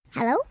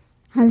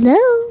Hello.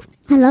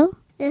 Hello.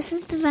 This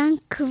is the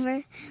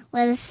Vancouver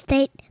Real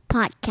Estate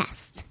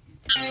Podcast.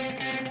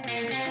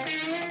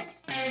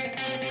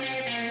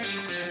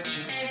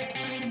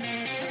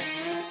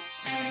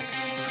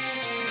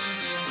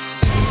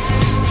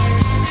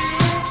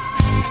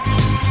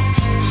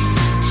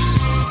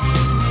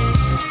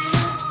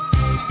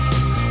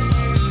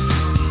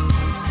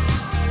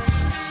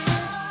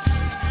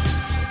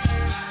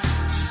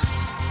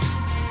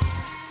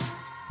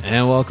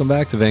 And welcome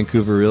back to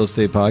Vancouver Real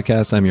Estate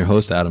Podcast. I'm your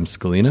host, Adam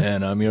Scalina.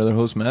 And I'm your other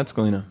host, Matt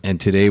Scalina.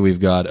 And today we've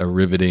got a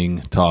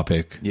riveting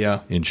topic. Yeah.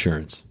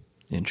 Insurance.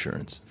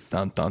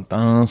 Dun, dun,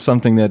 dun.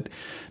 Something that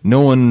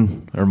no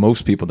one or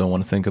most people don't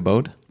want to think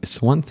about.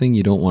 It's one thing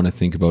you don't want to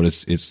think about.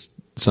 It's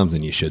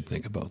something you should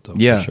think about, though.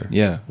 Yeah, for sure.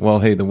 yeah. Well,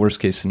 hey, the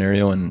worst case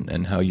scenario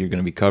and how you're going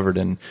to be covered.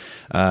 And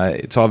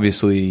it's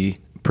obviously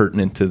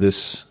pertinent to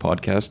this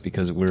podcast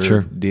because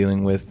we're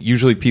dealing with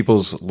usually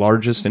people's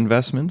largest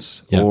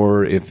investments,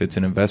 or if it's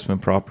an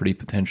investment property,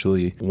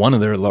 potentially one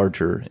of their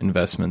larger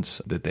investments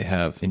that they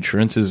have.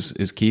 Insurance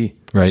is key.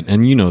 Right.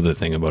 And you know the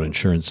thing about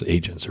insurance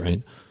agents,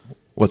 right?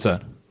 What's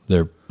that?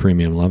 They're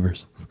premium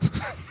lovers.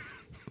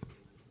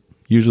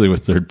 Usually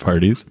with third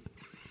parties.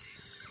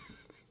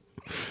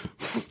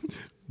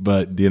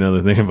 But do you know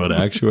the thing about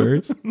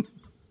actuaries?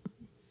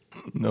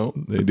 No.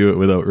 They do it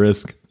without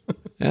risk.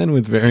 And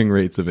with varying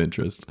rates of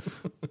interest.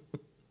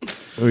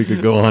 We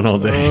could go on all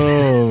day.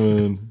 Oh,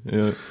 man.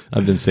 Yeah.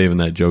 I've been saving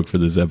that joke for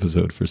this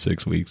episode for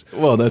 6 weeks.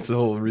 Well, that's the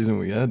whole reason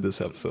we had this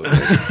episode.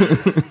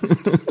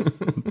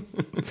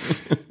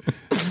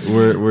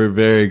 We're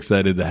very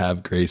excited to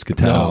have Grace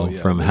Catao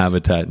from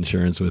Habitat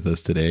Insurance with us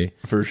today.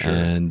 For sure.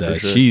 And sure.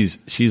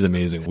 she's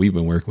amazing. We've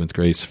been working with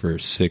Grace for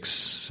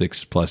six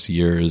plus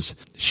years.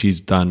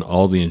 She's done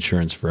all the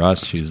insurance for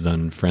us. She's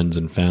done friends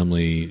and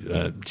family.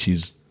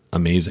 She's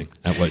amazing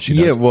at what she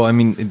does. Yeah, well, I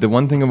mean, the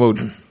one thing about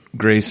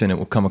Grace, and it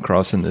will come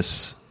across in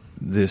this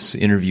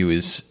interview,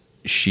 is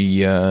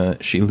she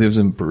lives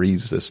and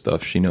breathes this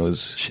stuff. She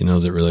knows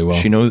it really well.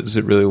 She knows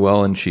it really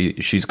well, and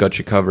she's got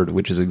you covered,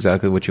 which is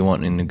exactly what you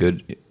want in a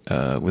good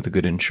with a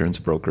good insurance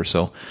broker.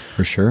 So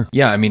for sure,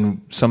 yeah. I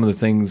mean, some of the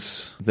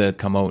things that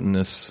come out in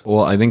this.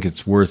 Well, I think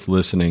it's worth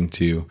listening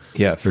to.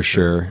 Yeah, for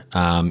sure.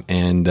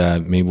 And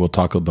maybe we'll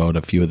talk about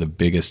a few of the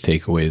biggest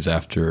takeaways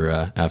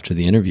after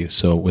the interview.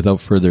 So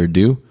without further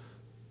ado,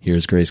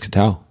 here's Grace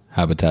Catao,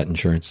 Habitat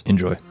Insurance.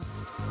 Enjoy.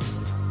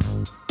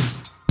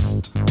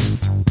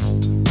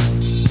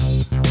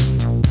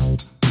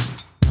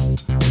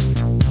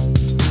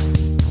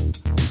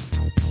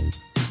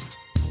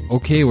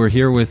 Okay, we're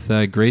here with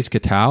Grace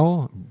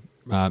Catao,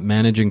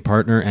 Managing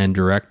Partner and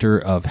Director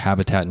of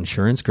Habitat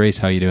Insurance. Grace,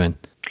 how are you doing?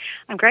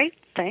 I'm great,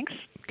 thanks.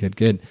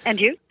 Good. And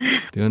you?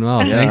 Doing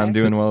well. Yeah, thanks. I'm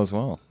doing well as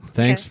well.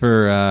 Thanks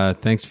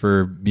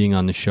for being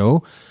on the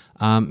show.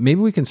 Maybe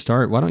we can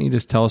start. Why don't you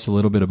just tell us a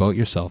little bit about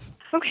yourself?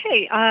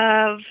 Okay,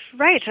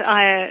 right.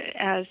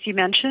 As you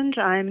mentioned,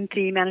 I'm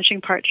the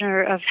managing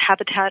partner of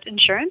Habitat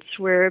Insurance.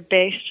 We're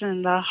based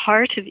in the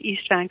heart of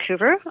East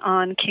Vancouver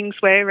on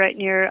Kingsway, right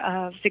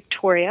near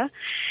Victoria.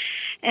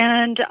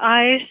 And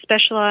I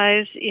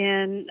specialize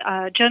in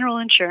general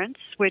insurance,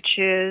 which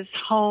is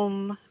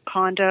home,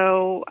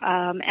 condo,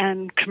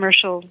 and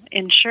commercial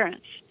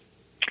insurance.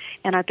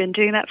 And I've been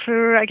doing that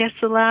for, I guess,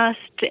 the last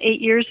 8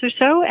 years or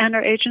so, and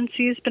our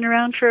agency has been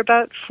around for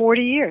about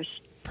 40 years.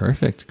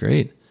 Perfect.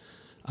 Great.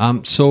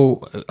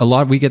 So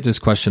we get this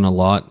question a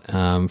lot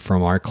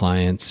from our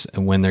clients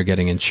when they're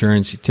getting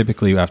insurance,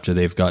 typically after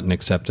they've got an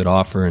accepted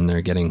offer and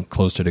they're getting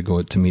closer to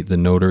go to meet the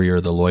notary or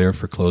the lawyer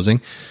for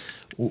closing.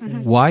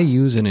 Mm-hmm. Why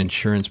use an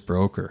insurance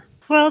broker?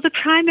 Well, the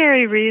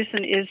primary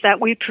reason is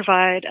that we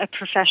provide a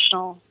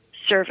professional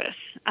service.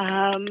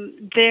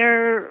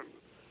 Their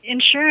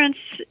insurance,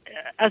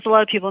 as a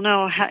lot of people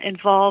know,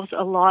 involves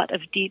a lot of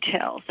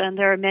details, and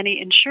there are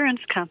many insurance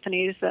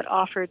companies that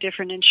offer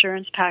different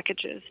insurance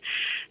packages.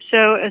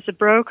 So as a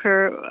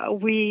broker,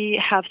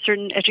 we have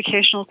certain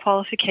educational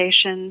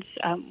qualifications.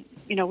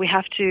 We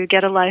have to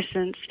get a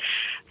license.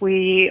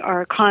 We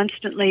are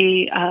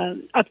constantly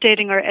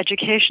updating our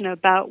education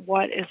about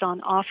what is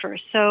on offer.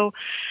 So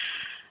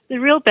the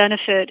real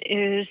benefit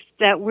is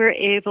that we're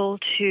able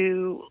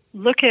to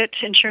look at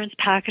insurance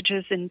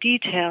packages in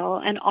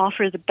detail and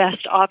offer the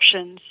best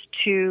options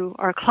to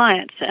our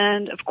clients.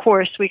 And, of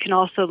course, we can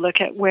also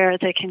look at where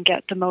they can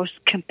get the most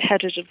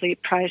competitively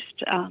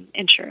priced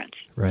insurance.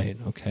 Right,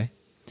 okay.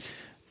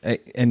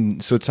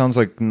 And so it sounds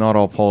like not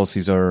all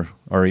policies are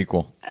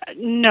equal.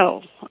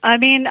 No. I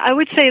mean, I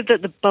would say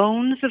that the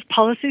bones of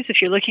policies,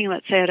 if you're looking,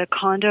 let's say, at a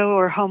condo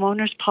or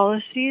homeowner's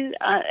policy,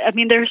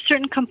 there are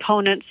certain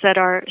components that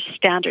are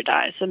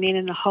standardized. I mean,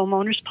 in the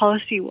homeowner's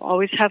policy, you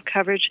always have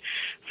coverage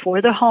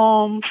for the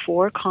home,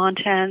 for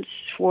contents,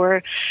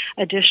 for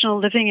additional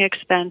living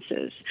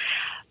expenses.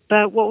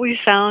 But what we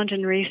found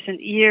in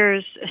recent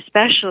years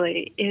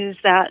especially is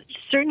that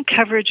certain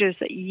coverages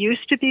that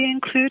used to be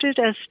included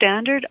as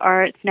standard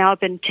are now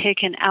been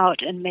taken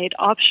out and made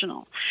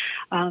optional.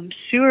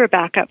 Sewer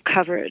backup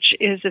coverage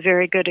is a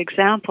very good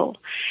example.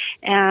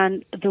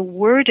 And the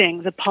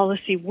wording, the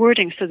policy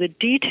wording, so the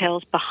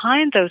details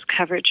behind those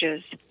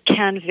coverages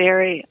can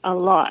vary a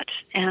lot.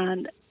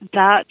 And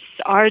that's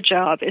our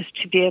job, is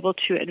to be able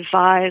to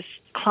advise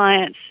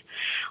clients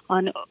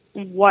on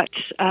what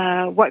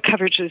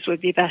coverages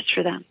would be best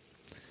for them.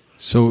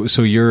 So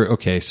you're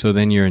okay. So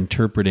then you're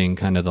interpreting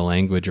kind of the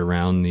language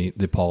around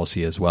the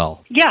policy as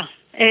well. Yeah,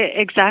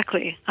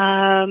 exactly.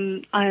 I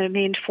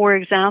mean, for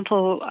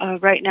example,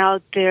 right now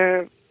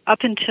they're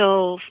up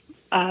until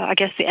I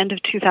guess the end of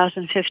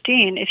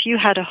 2015. If you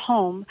had a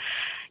home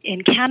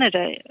in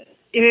Canada,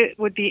 it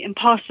would be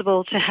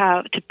impossible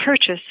to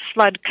purchase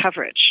flood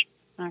coverage.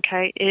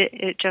 Okay,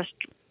 it just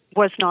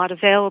was not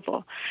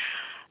available.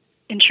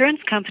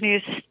 Insurance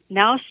companies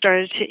now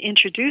started to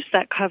introduce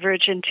that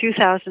coverage in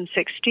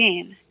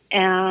 2016,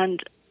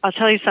 and I'll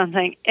tell you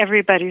something,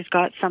 everybody's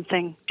got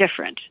something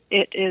different.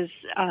 It is,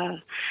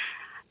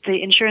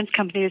 the insurance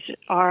companies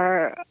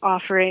are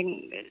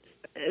offering,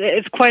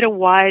 it's quite a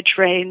wide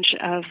range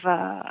of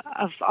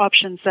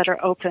options that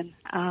are open.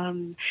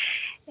 And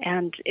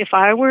if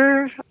I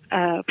were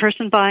a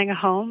person buying a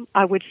home,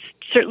 I would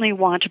certainly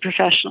want a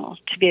professional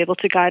to be able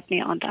to guide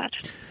me on that.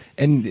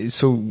 And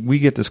so we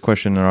get this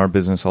question in our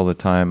business all the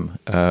time.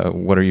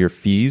 What are your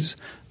fees?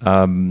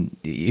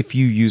 If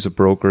you use a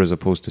broker as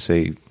opposed to,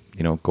 say,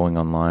 going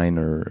online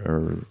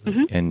or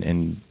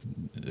and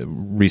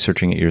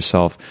researching it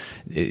yourself,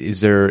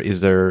 is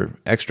there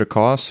extra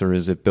costs, or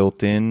is it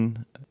built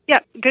in? Yeah,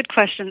 good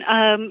question.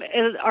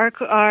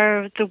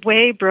 The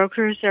way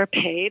brokers are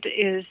paid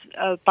is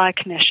by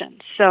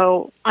commission.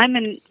 So I'm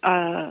an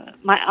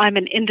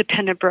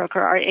independent broker.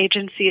 Our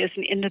agency is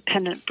an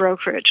independent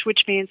brokerage,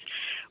 which means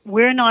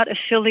we're not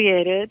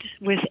affiliated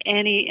with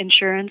any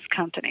insurance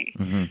company.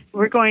 Mm-hmm.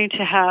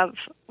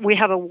 We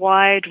have a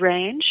wide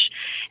range,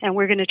 and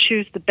we're going to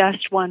choose the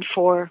best one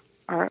for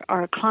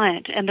our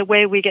client. And the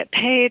way we get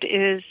paid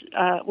is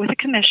with a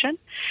commission.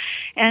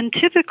 And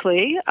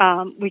typically,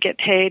 we get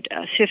paid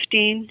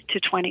 15 to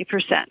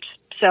 20%.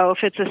 So if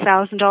it's a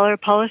 $1,000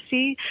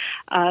 policy,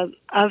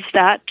 of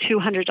that,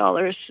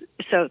 $200.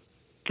 So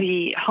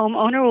the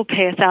homeowner will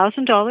pay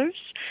 $1,000.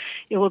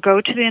 It will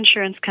go to the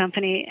insurance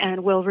company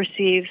and will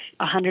receive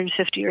 $150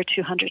 or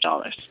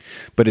 $200.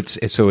 But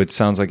it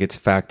sounds like it's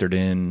factored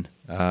in.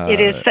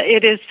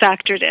 It is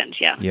factored in.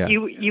 Yeah.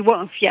 You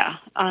won't. Yeah.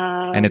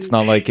 And it's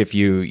not like if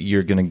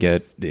you're going to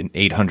get an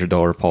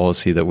 $800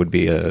 policy that would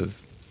be a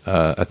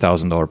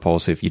 $1,000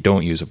 policy if you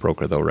don't use a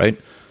broker, though, right?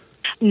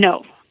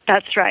 No.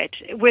 That's right.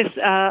 With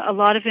a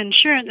lot of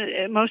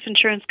most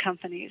insurance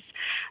companies,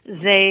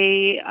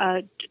 they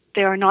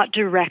are not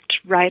direct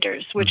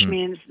writers, which mm-hmm.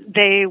 means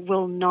they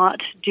will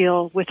not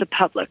deal with the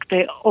public.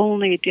 They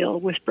only deal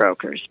with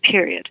brokers,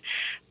 period.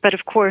 But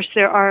of course,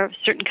 there are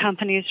certain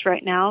companies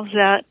right now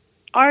that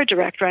are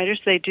direct writers.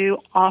 They do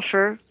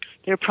offer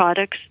their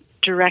products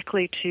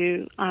directly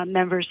to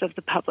members of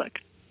the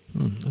public.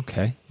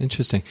 Okay,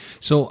 interesting.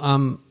 So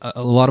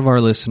a lot of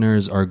our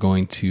listeners are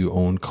going to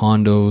own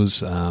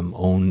condos,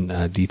 own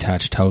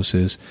detached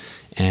houses,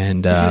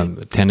 and a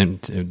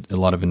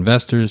lot of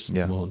investors,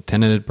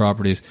 tenanted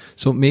properties.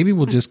 So maybe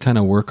we'll just kind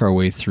of work our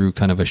way through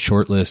kind of a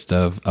short list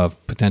of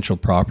potential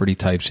property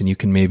types, and you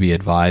can maybe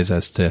advise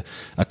as to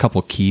a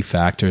couple key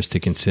factors to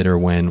consider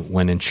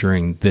when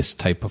insuring this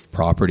type of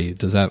property.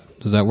 Does that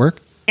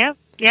work? Yeah,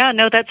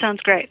 no, that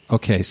sounds great.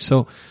 Okay,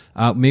 so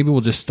maybe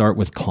we'll just start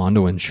with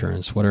condo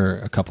insurance. What are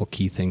a couple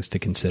key things to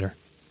consider?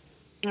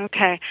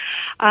 Okay.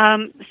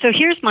 So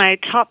here's my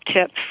top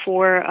tip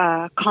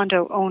for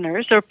condo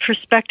owners or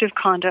prospective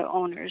condo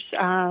owners,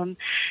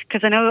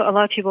 because I know a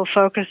lot of people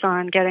focus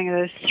on getting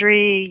those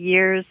 3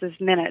 years of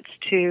minutes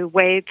to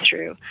wade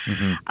through.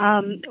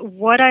 Mm-hmm.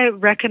 What I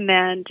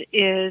recommend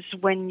is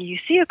when you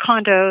see a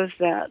condo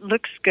that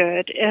looks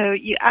good,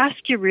 you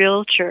ask your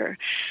realtor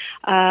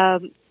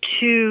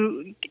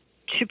to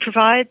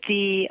provide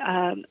the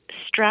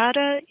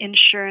Strata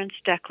Insurance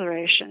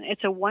Declaration.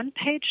 It's a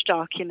one-page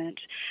document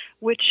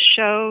which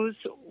shows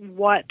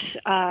what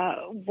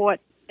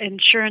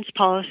insurance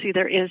policy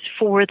there is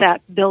for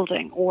that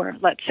building, or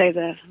let's say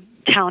the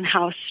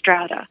townhouse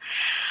strata.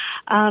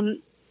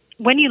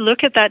 When you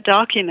look at that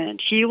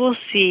document, you will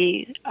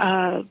see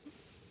the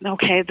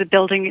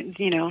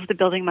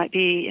building might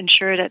be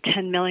insured at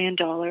 $10 million,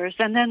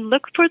 and then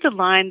look for the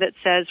line that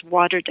says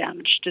water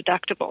damage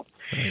deductible.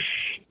 Right.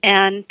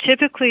 And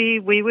typically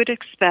we would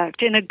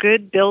expect in a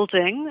good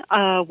building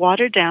a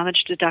water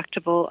damage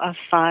deductible of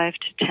 $5,000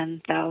 to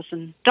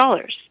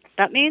 $10,000.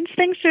 That means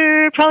things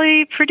are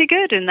probably pretty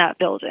good in that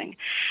building.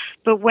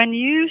 But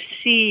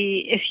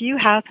if you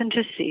happen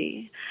to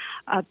see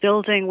a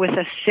building with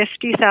a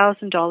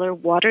 $50,000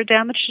 water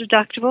damage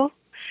deductible,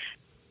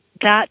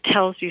 that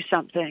tells you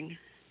something.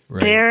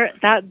 Right.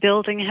 That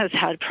building has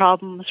had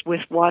problems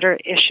with water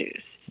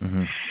issues.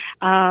 Mm-hmm.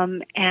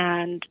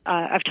 And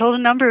I've told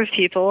a number of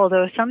people,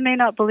 although some may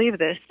not believe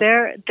this,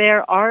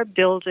 there are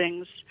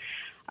buildings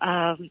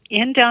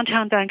in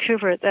downtown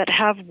Vancouver that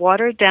have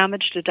water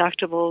damage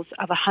deductibles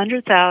of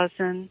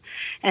 $100,000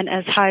 and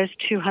as high as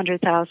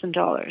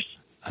 $200,000.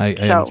 I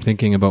am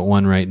thinking about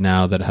one right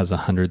now that has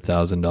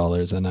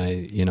 $100,000, and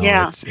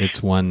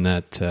it's one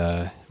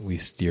that we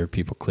steer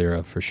people clear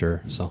of for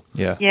sure. So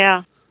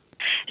yeah.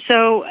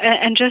 So,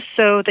 and just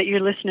so that your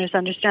listeners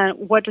understand,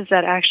 what does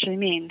that actually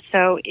mean?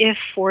 So, if,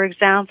 for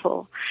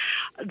example,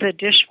 the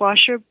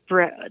dishwasher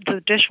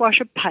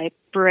pipe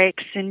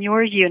breaks in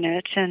your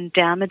unit and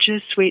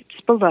damages suites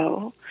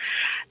below,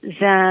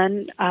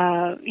 then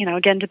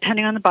again,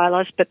 depending on the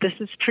bylaws, but this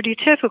is pretty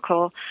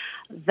typical,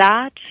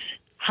 that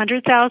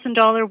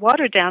 $100,000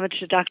 water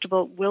damage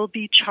deductible will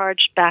be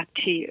charged back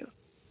to you.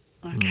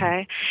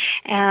 Okay,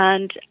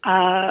 and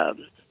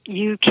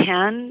you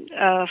can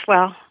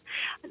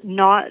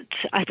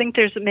I think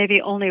there's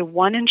maybe only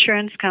one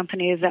insurance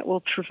company that will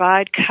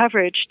provide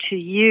coverage to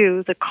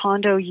you, the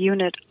condo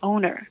unit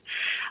owner,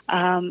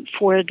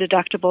 for a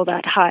deductible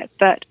that high.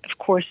 But of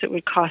course, it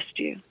would cost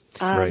you.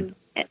 Right.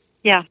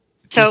 Yeah.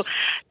 So,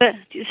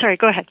 sorry,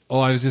 go ahead. Oh,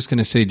 I was just going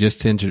to say,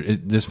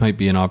 this might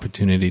be an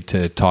opportunity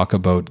to talk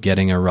about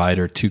getting a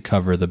rider to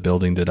cover the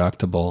building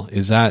deductible.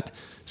 Is that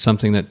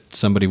something that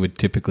somebody would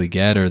typically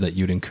get, or that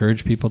you'd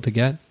encourage people to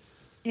get?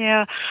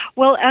 Yeah.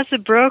 Well, as a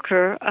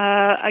broker,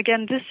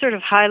 again, this sort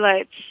of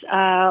highlights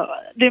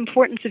the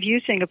importance of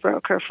using a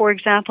broker. For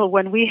example,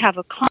 when we have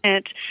a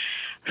client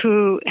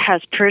who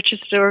has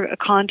purchased a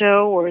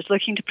condo or is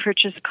looking to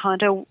purchase a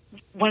condo,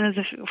 one of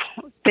the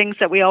things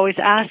that we always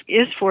ask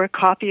is for a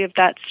copy of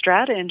that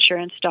strata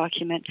insurance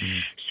document,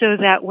 so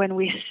that when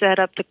we set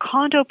up the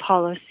condo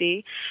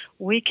policy,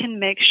 we can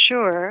make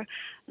sure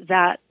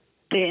that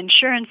the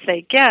insurance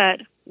they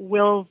get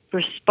will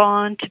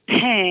respond to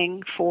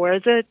paying for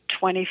the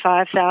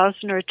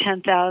 $25,000 or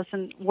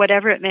 $10,000,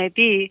 whatever it may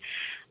be,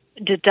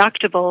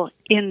 deductible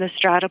in the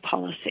strata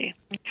policy.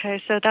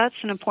 Okay, so that's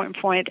an important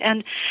point.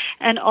 And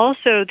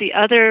also the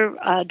other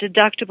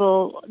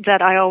deductible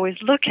that I always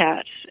look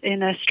at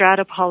in a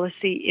strata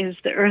policy is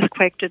the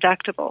earthquake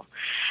deductible,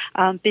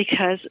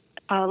 because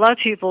a lot of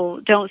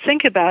people don't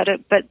think about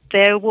it, but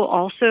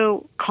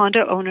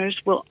condo owners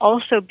will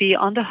also be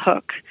on the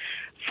hook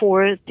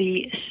for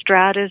the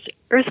strata's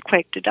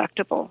earthquake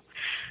deductible.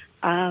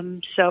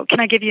 So can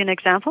I give you an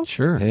example?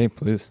 Sure. Hey,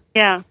 please.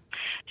 Yeah.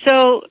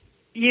 So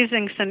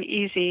using some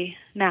easy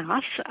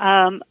math,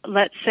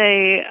 let's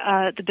say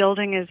the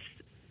building is,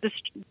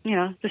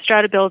 the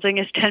strata building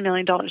is $10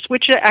 million,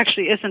 which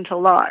actually isn't a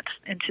lot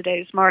in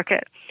today's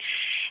market.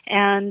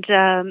 And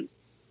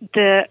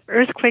the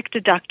earthquake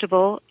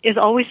deductible is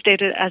always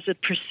stated as a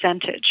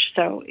percentage.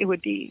 So it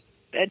would be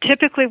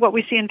typically what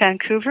we see in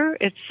Vancouver,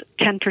 it's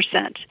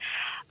 10%.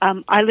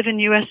 I live in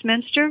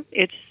Westminster.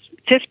 It's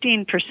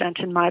 15%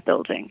 in my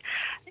building.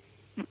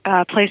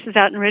 Places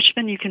out in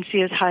Richmond, you can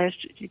see as high as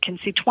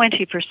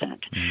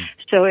 20%.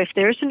 So if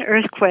there's an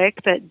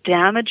earthquake that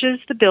damages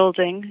the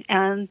building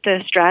and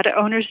the strata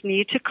owners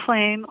need to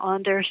claim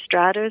on their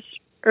strata's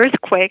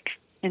earthquake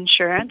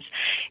insurance,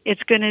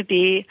 it's going to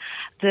be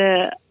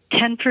the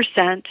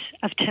 10%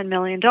 of $10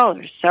 million.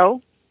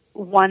 So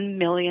 $1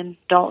 million.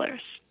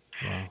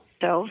 Wow.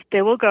 So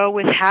they will go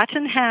with hat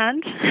in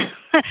hand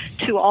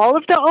to all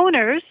of the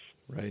owners,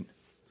 right,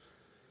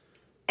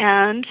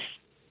 and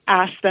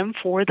ask them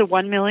for the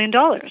 $1 million.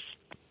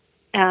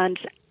 And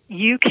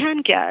you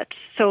can get,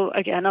 so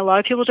again, a lot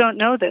of people don't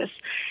know this,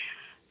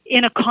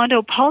 in a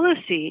condo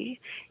policy,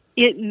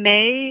 it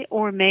may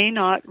or may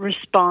not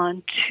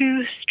respond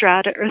to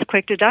strata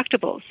earthquake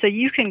deductibles. So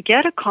you can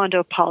get a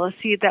condo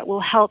policy that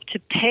will help to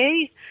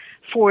pay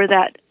for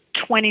that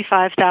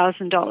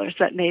 $25,000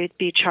 that may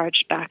be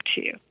charged back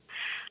to you.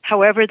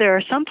 However, there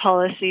are some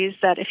policies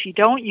that if you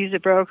don't use a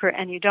broker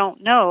and you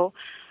don't know,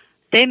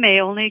 they may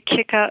only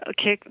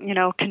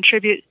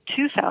contribute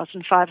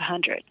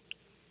 $2,500.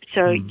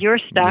 So you're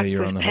stuck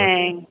with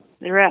paying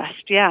the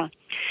rest. Yeah.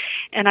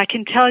 And I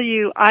can tell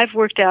you, I've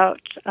worked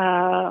out,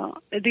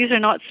 these are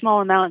not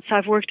small amounts.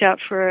 I've worked out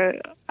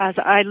as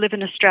I live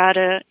in a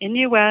strata in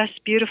US,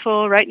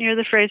 beautiful, right near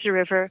the Fraser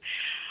River,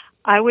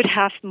 I would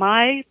have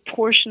my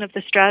portion of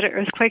the strata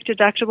earthquake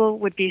deductible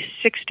would be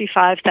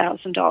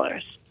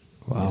 $65,000.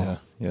 Wow.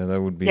 Yeah, that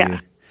would be.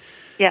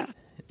 Yeah.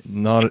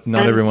 Not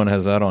everyone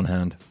has that on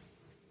hand.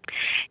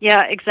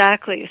 Yeah,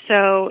 exactly.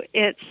 So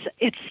it's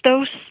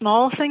those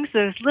small things,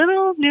 those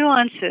little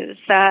nuances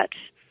that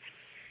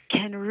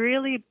can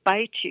really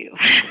bite you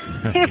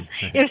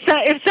if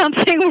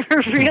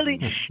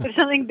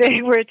something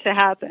big were to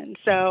happen.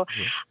 So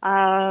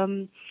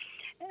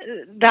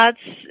that's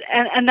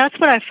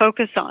what I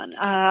focus on.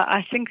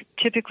 I think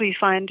typically you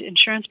find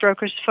insurance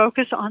brokers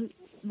focus on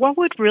what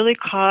would really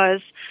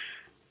cause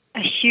a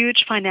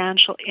huge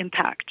financial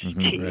impact to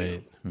you.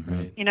 Right.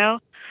 Mm-hmm.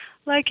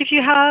 Like if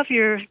you have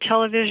your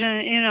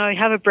television, you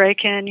have a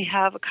break-in, you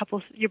have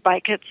your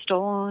bike gets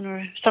stolen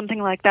or something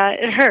like that,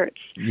 it hurts.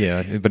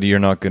 Yeah, but you're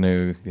not going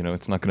to, you're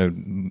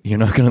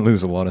not going to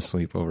lose a lot of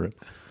sleep over it.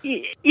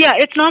 Yeah,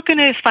 it's not going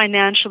to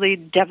financially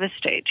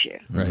devastate you,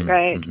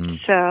 right? Mm-hmm.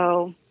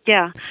 So,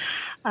 yeah.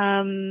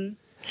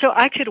 So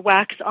I could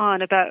wax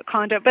on about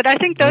condo, but I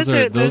think those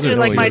are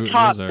like my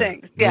top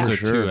things. Yeah,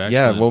 those are two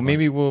excellent points.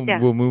 Maybe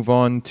we'll move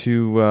on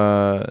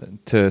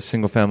to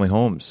single family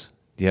homes.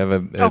 Do you have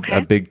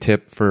a big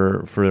tip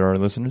for our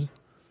listeners?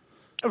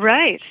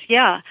 Right.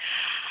 Yeah.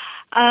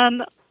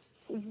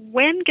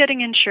 When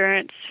getting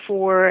insurance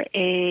for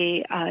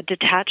a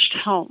detached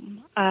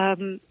home,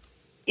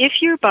 if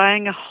you're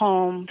buying a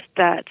home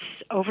that's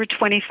over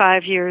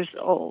 25 years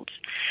old,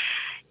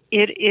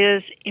 it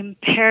is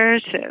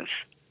imperative.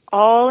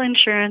 All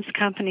insurance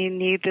companies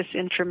need this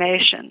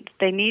information.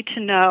 They need to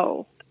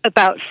know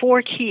about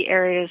 4 key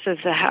areas of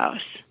the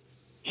house: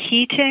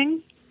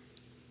 heating,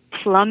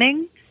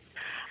 plumbing,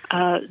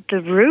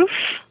 the roof,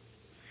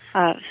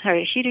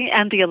 heating,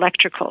 and the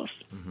electricals.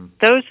 Mm-hmm.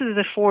 Those are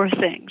the 4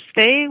 things.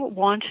 They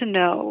want to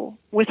know,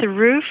 with a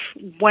roof,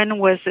 when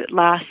was it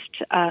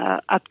last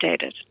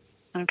updated?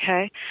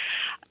 Okay?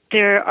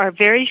 There are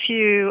very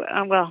few,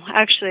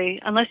 actually,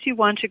 unless you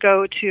want to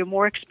go to a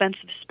more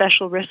expensive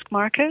special risk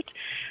market,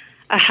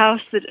 a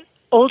house that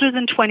older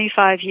than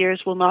 25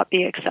 years will not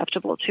be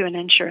acceptable to an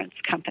insurance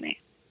company.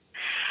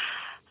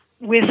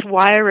 With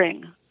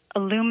wiring,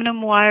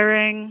 aluminum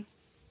wiring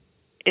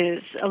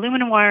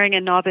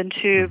and knob and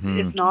tube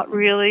is not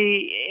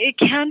really, it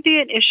can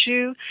be an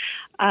issue.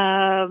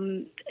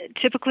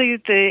 Typically,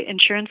 the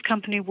insurance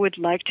company would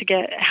like to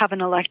have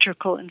an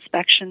electrical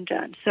inspection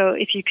done. So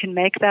if you can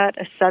make that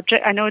a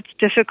subject, I know it's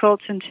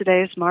difficult in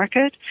today's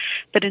market,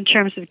 but in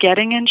terms of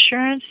getting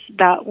insurance,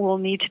 that will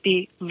need to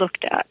be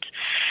looked at.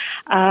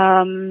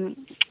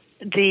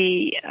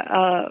 The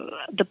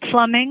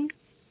plumbing,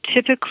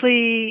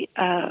 typically,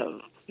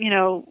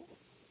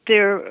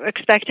 they're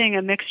expecting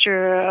a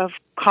mixture of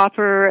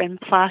copper and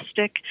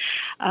plastic.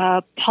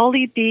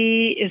 Poly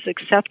B is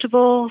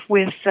acceptable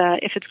if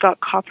it's got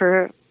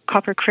copper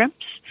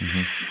crimps.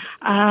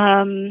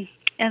 Mm-hmm.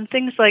 And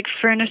things like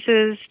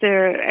furnaces,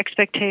 their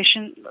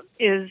expectation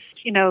is,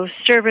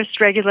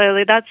 serviced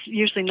regularly. That's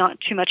usually not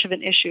too much of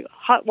an issue.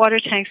 Hot water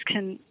tanks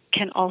can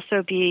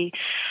also be,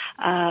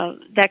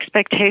 the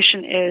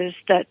expectation is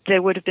that they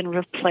would have been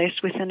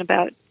replaced within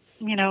about,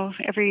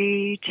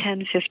 every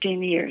 10,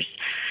 15 years,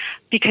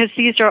 because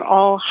these are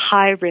all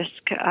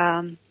high-risk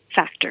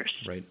factors.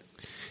 Right.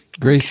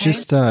 Grace,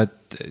 just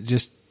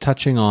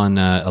touching on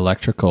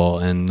electrical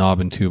and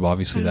knob and tube,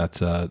 obviously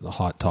that's a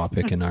hot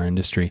topic in our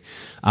industry.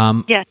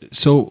 Yes.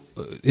 So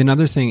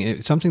another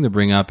thing, something to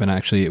bring up, and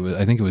actually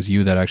I think it was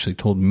you that actually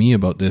told me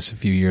about this a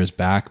few years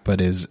back,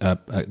 but is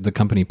the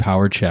company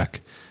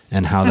PowerCheck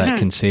and how that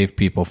can save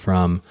people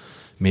from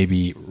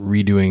maybe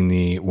redoing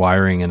the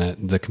wiring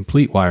and the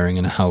complete wiring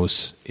in a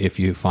house if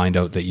you find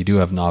out that you do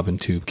have knob and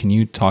tube. Can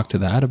you talk to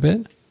that a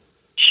bit?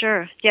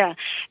 Sure, yeah.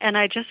 And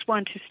I just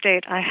want to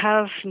state I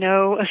have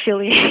no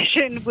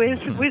affiliation with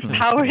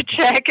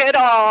PowerCheck at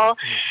all.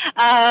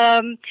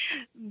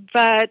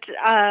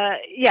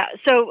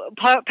 So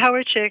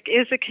PowerCheck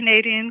is a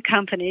Canadian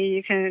company.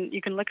 You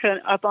can look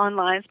it up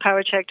online. It's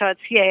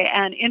powercheck.ca.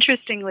 And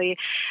interestingly,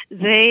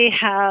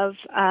 they're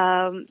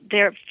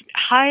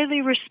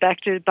highly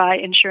respected by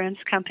insurance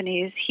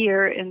companies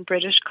here in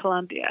British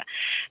Columbia.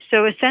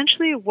 So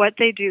essentially what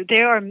they do,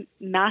 they are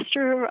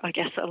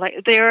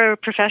they are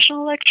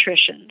professional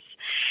electricians.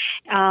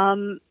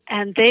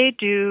 And they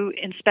do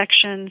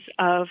inspections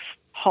of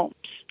homes.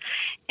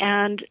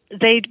 And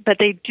they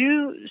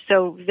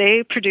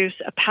produce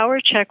a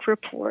PowerCheck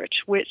report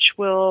which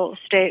will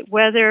state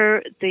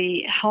whether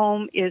the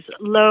home is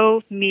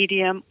low,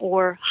 medium,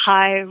 or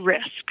high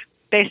risk,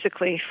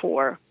 basically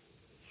for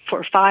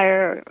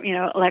fire,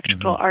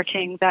 electrical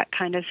arcing, that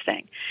kind of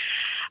thing.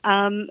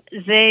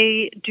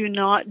 They do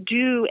not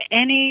do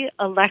any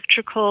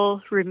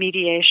electrical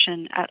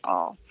remediation at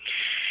all.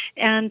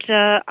 And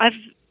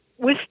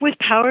with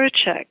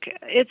PowerCheck,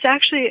 it's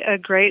actually a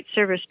great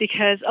service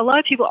because a lot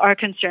of people are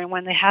concerned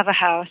when they have a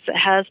house that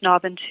has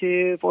knob and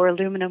tube or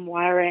aluminum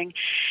wiring.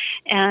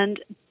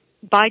 And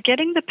by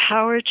getting the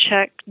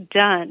PowerCheck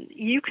done,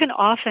 you can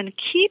often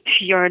keep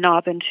your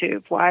knob and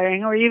tube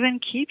wiring or even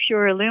keep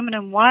your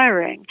aluminum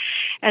wiring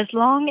as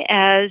long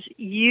as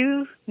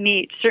you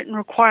meet certain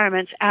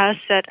requirements as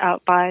set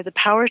out by the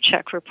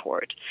PowerCheck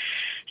report.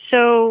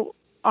 So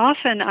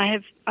often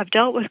I've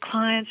dealt with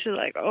clients who are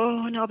like,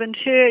 oh, knob and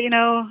tube,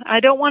 I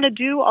don't want to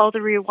do all the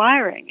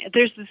rewiring.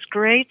 There's this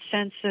great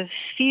sense of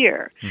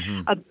fear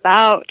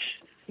about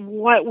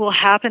what will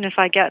happen if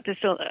I get this,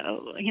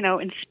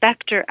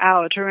 inspector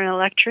out or an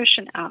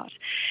electrician out.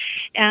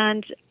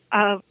 And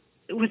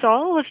with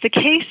all of the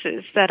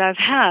cases that I've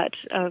had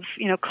of,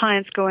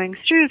 clients going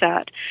through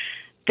that,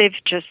 they've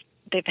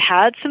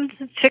had some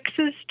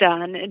fixes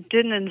done. It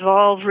didn't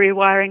involve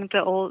rewiring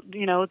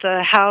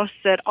the house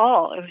at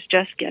all. It was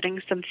just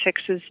getting some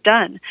fixes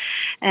done.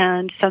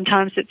 And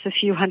sometimes it's a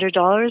few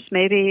 $100s,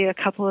 maybe a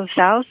couple of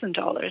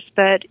 $1,000s,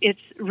 but it's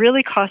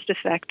really cost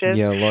effective.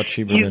 Yeah, a lot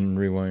cheaper than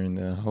rewiring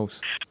the house.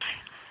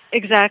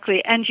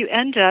 Exactly. And you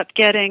end up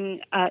getting,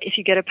 if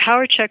you get a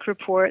power check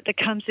report that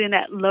comes in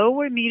at low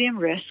or medium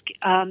risk,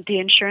 the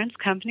insurance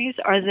companies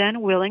are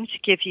then willing to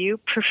give you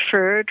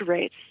preferred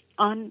rates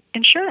on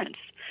insurance.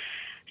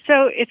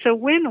 So it's a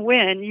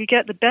win-win. You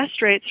get the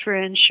best rates for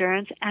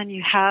insurance and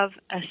you have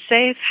a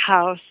safe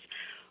house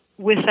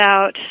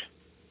without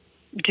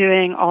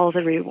doing all the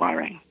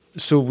rewiring.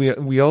 So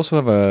we also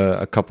have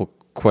a couple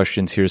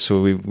questions here.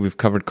 So we've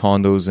covered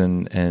condos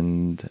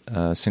and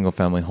single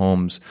family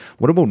homes.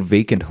 What about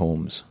vacant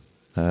homes?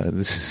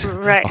 This is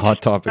a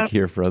hot topic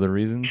here for other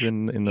reasons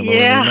in the Lower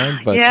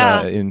Mainland, but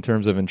in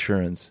terms of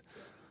insurance.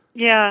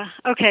 Yeah.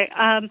 Okay.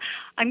 I'm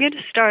going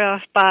to start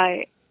off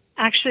by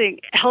actually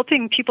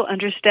helping people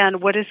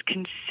understand what is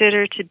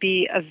considered to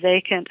be a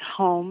vacant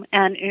home,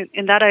 and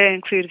in that I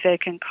include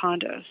vacant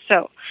condos.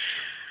 So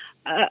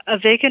a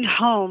vacant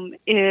home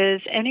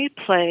is any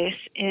place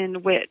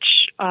in which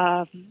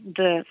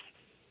the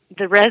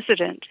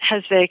resident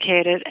has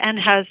vacated and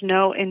has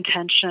no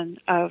intention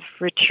of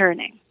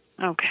returning.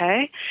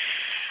 Okay?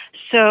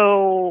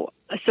 So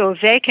a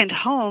vacant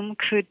home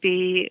could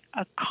be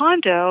a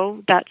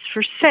condo that's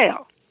for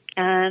sale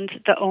and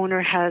the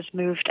owner has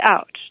moved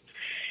out.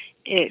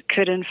 It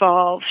could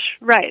involve,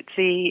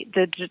 the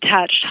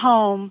detached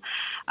home.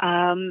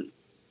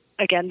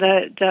 Again,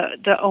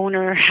 the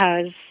owner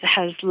has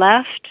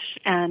left,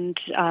 and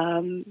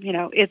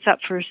it's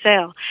up for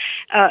sale.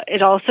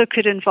 It also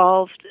could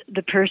involve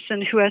the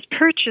person who has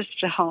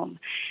purchased a home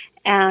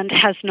and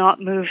has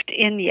not moved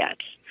in yet.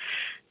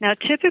 Now,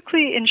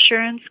 typically,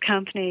 insurance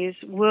companies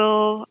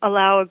will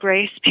allow a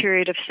grace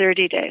period of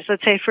 30 days.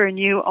 Let's say for a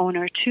new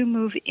owner to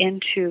move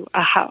into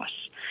a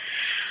house.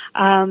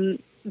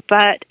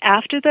 But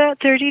after that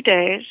 30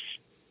 days,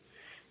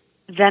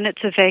 then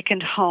it's a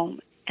vacant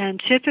home.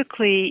 And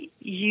typically,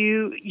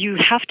 you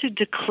have to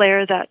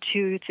declare that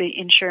to the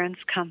insurance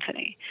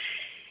company.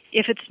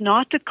 If it's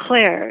not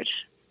declared,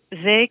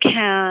 they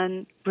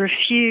can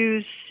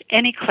refuse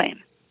any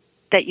claim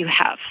that you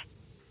have.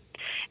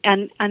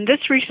 And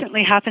this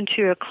recently happened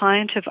to a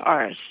client of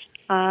ours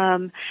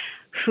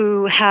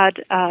who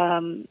had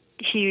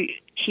he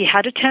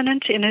had a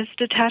tenant in his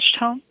detached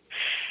home.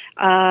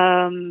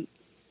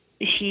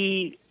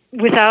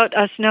 Without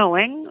us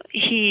knowing,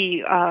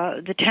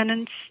 the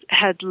tenants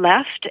had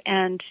left,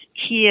 and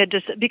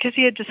because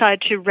he had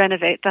decided to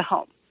renovate the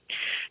home.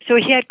 So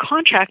he had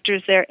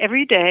contractors there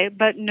every day,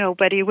 but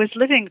nobody was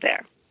living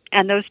there,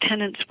 and those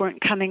tenants weren't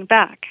coming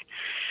back.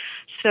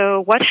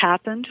 So what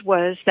happened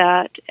was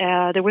that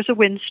there was a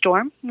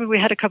windstorm. We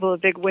had a couple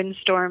of big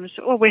windstorms.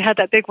 Well, we had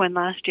that big one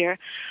last year.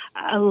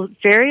 A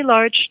very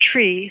large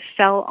tree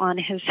fell on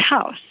his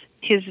house,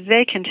 his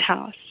vacant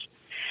house,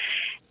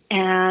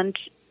 and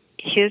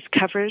his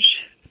coverage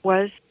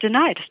was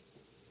denied.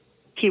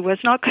 He was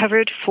not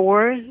covered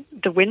for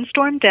the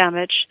windstorm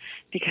damage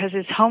because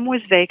his home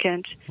was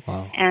vacant.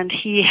 Wow. And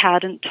he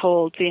hadn't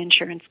told the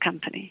insurance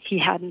company. He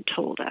hadn't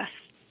told us.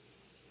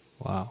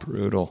 Wow.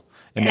 Brutal.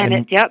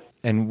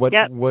 And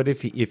what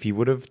if he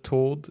would have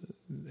told?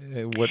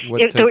 He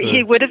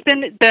would have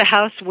been, the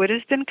house would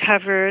have been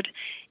covered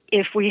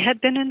if we had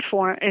been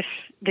informed, if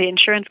the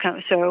insurance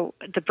company, so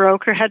the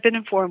broker had been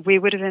informed, we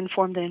would have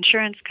informed the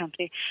insurance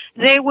company.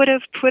 They would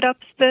have put up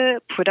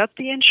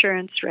the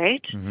insurance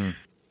rate, mm-hmm.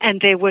 and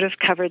they would have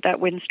covered that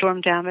windstorm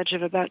damage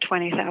of about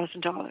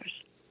 $20,000.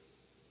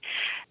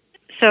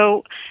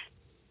 So,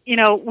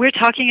 we're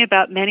talking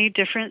about many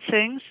different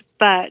things,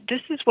 but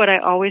this is what I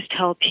always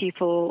tell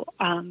people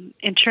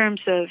in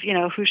terms of,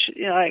 who should,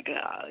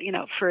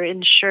 for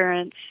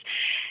insurance.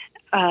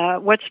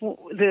 What's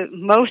the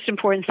most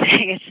important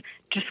thing is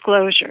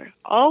disclosure.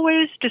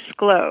 Always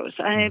disclose.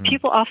 I mean,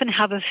 people often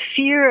have a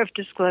fear of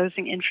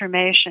disclosing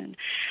information,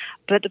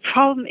 but the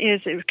problem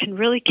is it can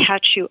really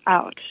catch you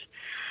out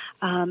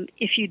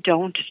if you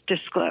don't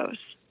disclose.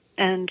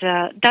 And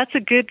that's a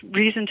good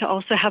reason to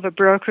also have a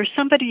broker,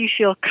 somebody you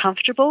feel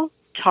comfortable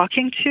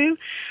talking to.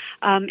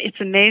 It's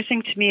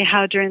amazing to me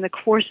how during the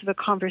course of a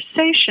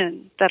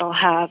conversation that I'll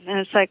have, and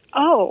it's like,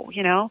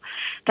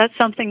 that's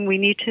something we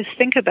need to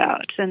think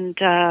about. And,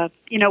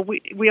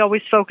 we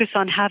always focus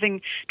on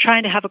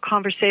trying to have a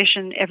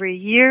conversation every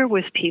year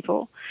with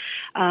people,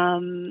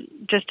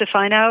 just to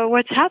find out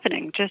what's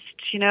happening.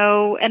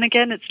 And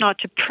again, it's not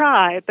to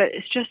pry, but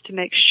it's just to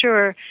make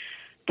sure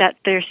that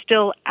they're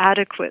still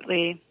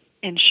adequately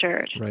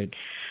insured. Right.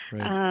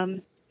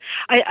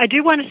 I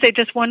do want to say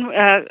just one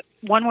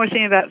more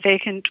thing about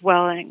vacant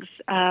dwellings.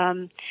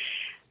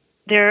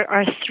 There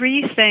are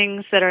 3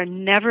 things that are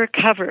never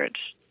covered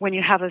when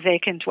you have a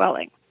vacant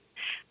dwelling: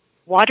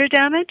 water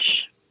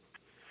damage,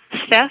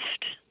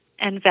 theft,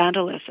 and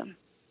vandalism.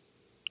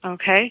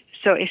 Okay?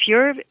 So if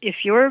your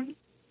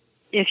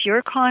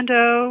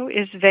condo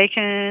is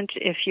vacant,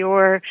 if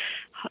your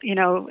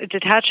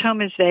detached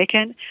home is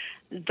vacant,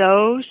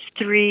 those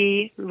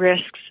 3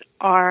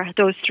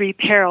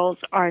 perils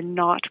are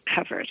not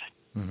covered.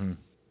 Mm-hmm.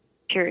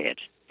 Period.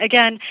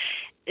 Again,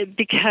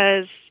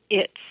 because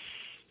it's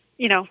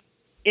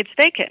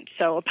vacant.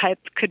 So a pipe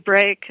could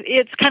break.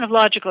 It's kind of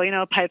logical,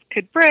 a pipe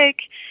could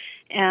break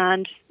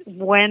and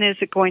when is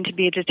it going to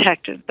be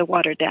detected, the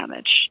water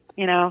damage?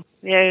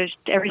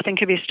 Everything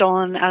could be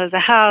stolen out of the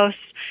house.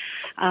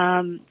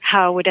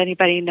 How would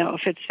anybody know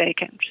if it's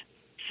vacant?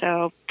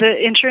 So the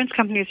insurance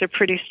companies are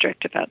pretty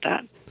strict about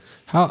that.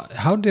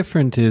 How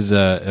different is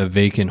a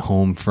vacant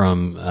home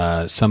from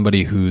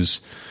somebody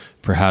who's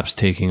perhaps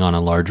taking on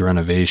a large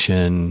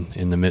renovation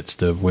in the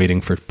midst of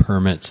waiting for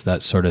permits,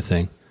 that sort of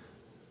thing?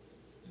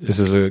 This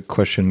is a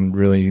question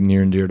really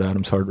near and dear to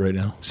Adam's heart right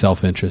now.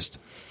 Self-interest.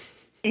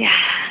 Yeah.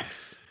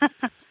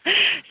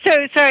 So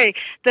sorry,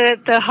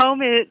 the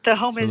home is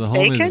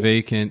vacant? Is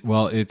vacant.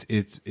 Well, it's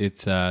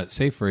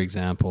say for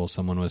example,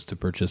 someone was to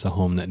purchase a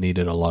home that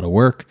needed a lot of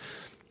work.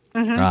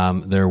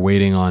 Mm-hmm. They're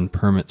waiting on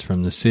permits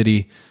from the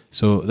city.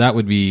 So that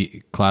would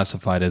be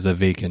classified as a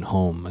vacant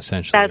home,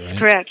 essentially. That's right?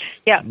 correct.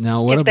 Yeah.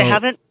 Now, what if about? They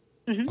haven't,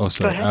 mm-hmm. Oh,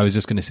 sorry. I was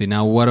just going to say.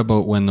 Now, what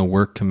about when the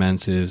work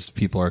commences?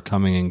 People are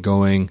coming and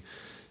going.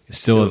 It's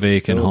still a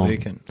vacant home.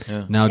 Vacant.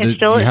 Yeah. Now, do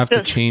you have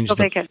to change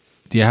the?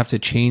 Do you have to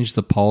change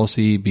the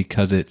policy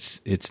because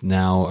it's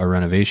now a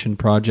renovation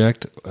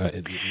project?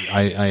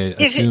 I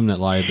assume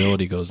that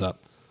liability goes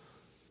up.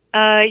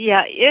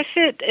 Yeah. If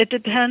it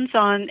depends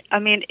on. I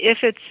mean, if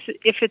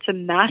it's a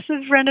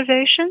massive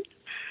renovation.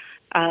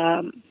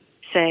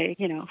 Say,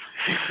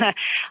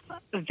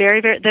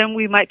 very, very, then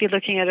we might be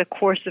looking at a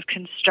course of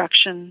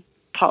construction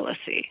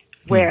policy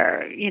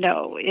where,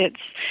 it's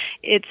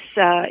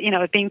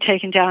being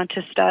taken down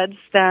to studs,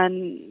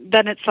 then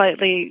it's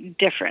slightly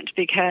different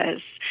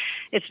because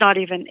it's not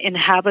even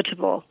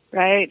inhabitable,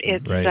 right?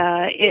 It's,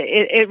 right.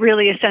 It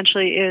really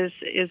essentially is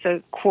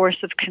a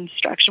course of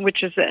construction,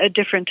 which is a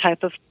different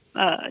type of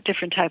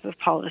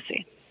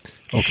policy.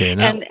 Okay.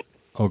 Now,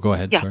 go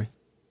ahead. Yeah. Sorry.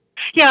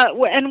 Yeah,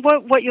 and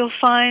what you'll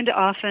find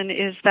often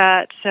is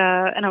that,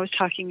 and I was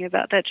talking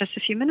about that just a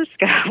few minutes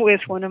ago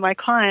with one of my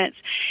clients,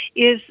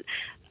 is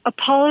a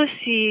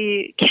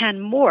policy can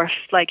morph,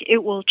 like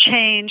it will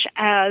change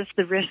as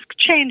the risk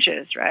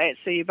changes, right?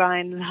 So you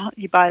buy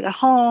the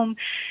home,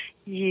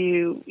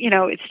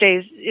 it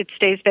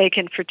stays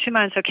vacant for 2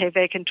 months. Okay,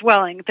 vacant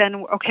dwelling.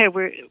 Then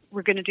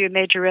we're going to do a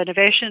major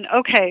renovation.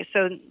 Okay,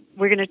 so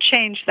we're going to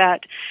change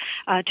that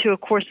to a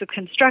course of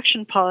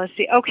construction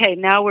policy. Okay,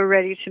 now we're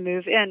ready to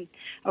move in.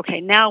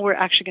 Okay, now we're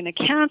actually going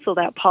to cancel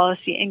that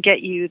policy and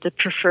get you the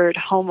preferred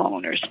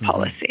homeowners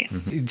policy.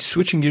 Mm-hmm.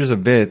 Switching gears a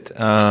bit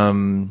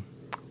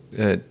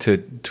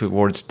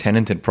towards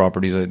tenanted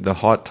properties, the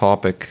hot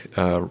topic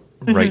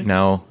right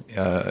now,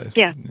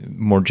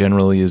 more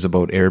generally, is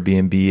about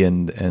Airbnb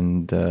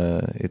and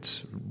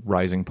its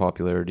rising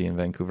popularity in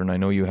Vancouver. And I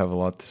know you have a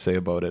lot to say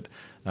about it.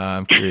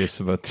 I'm curious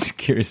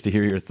to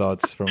hear your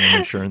thoughts from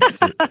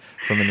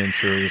an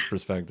insurer's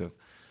perspective.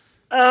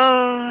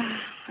 Oh,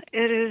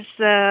 it is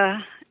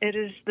the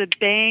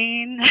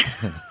bane,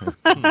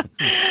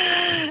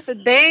 the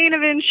bane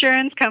of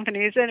insurance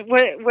companies. And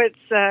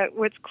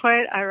what's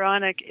quite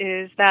ironic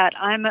is that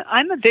I'm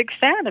a big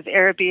fan of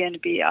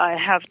Airbnb. I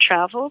have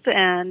traveled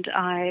and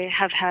I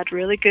have had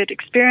really good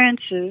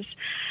experiences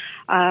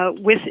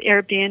with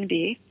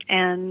Airbnb,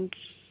 and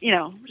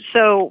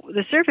so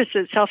the service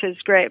itself is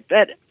great,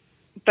 but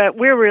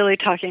we're really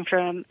talking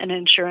from an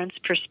insurance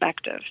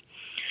perspective.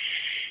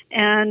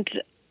 And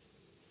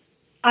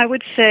I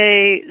would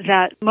say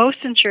that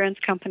most insurance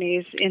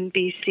companies in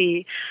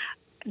BC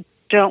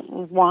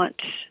don't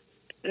want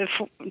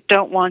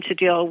to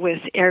deal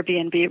with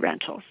Airbnb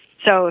rentals.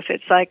 So if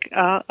it's like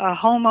a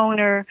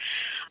homeowner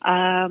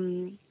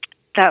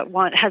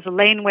that has a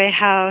laneway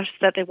house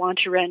that they want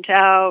to rent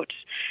out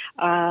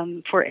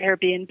for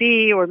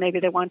Airbnb, or maybe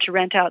they want to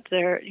rent out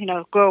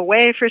go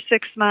away for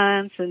 6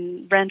 months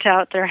and rent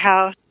out their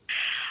house,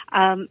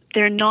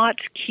 they're not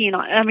keen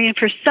on. I mean,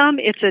 for some,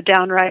 it's a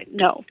downright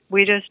no.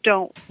 We just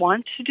don't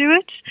want to do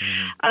it.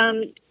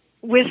 Mm-hmm.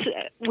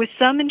 With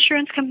some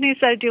insurance companies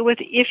that I deal with,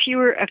 if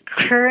you're a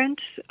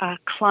current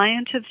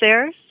client of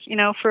theirs,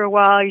 for a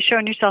while, you're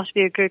showing yourself to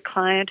be a good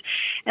client,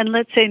 and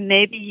let's say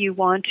maybe you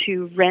want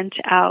to rent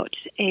out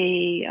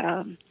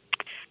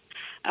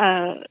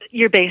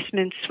your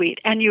basement suite,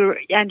 and you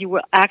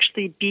will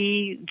actually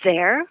be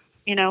there,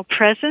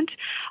 present.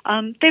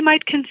 They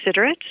might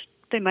consider it.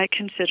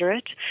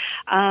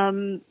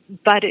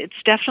 But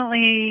it's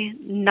definitely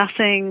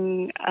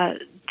nothing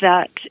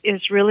that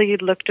is really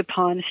looked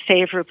upon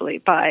favorably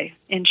by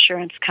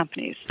insurance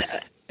companies.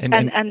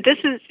 And this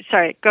is,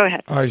 sorry, go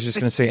ahead. I was just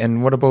going to say,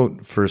 and what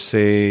about for,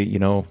 say,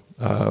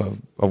 a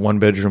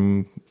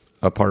one-bedroom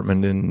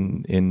apartment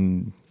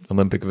in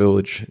Olympic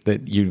Village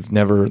that you've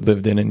never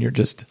lived in, and you're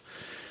just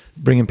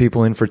bringing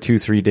people in for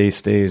 2-3 day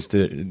stays?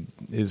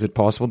 Is it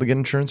possible to get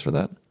insurance for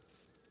that?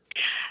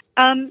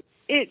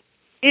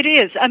 It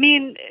is. I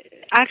mean,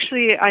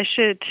 actually, I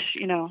should,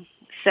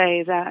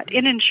 say that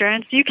in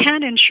insurance, you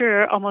can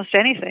insure almost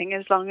anything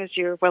as long as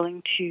you're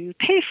willing to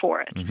pay for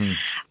it. Mm-hmm.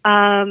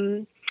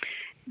 And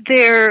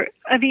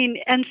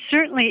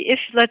certainly if,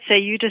 let's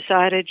say, you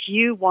decided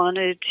you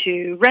wanted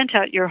to rent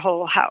out your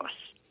whole house,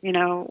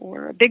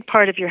 or a big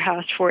part of your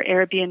house for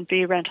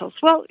Airbnb rentals,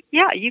 well,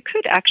 yeah, you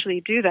could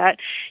actually do that.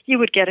 You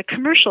would get a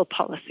commercial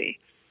policy.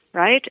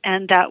 right?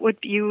 And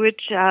you would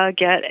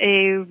get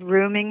a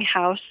rooming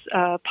house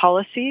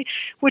policy,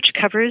 which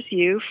covers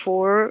you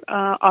for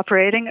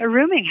operating a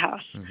rooming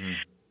house.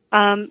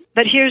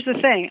 But here's the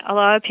thing: a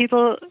lot of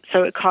people,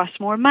 so it costs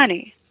more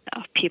money.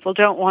 People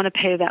don't want to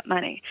pay that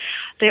money.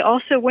 They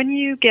also, when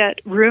you get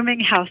rooming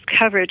house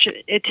coverage,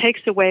 it takes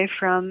away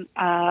from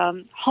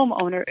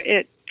homeowner.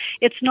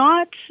 It's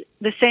not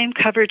the same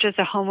coverage as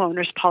a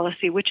homeowner's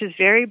policy, which is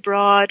very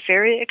broad,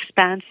 very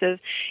expansive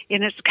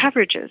in its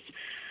coverages.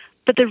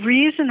 But the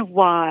reason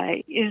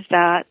why is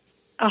that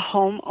a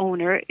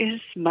homeowner is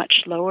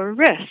much lower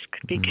risk,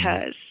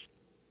 because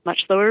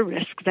much lower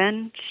risk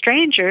than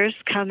strangers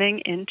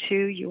coming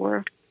into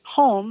your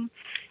home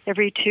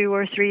every 2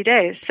 or 3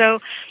 days. So,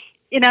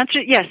 in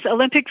answer, yes,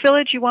 Olympic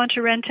Village, you want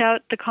to rent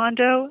out the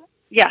condo?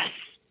 Yes,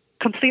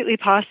 completely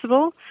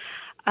possible.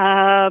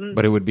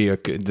 But it would be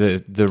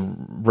the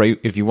right,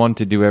 if you want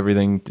to do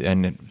everything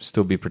and it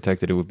still be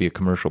protected, it would be a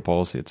commercial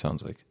policy, it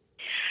sounds like.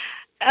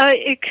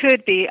 It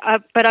could be,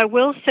 but I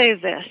will say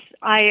this.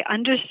 I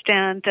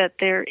understand that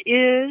there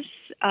is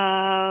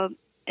an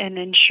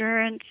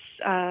insurance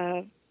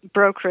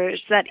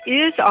brokerage that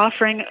is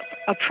offering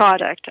a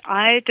product.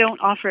 I don't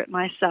offer it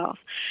myself,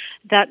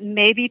 that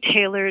may be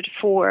tailored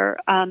for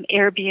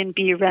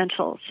Airbnb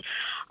rentals.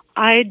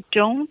 I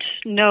don't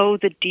know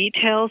the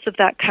details of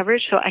that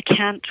coverage, so I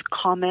can't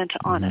comment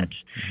on it.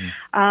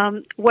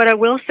 What I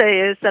will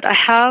say is that I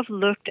have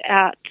looked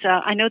at,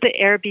 I know that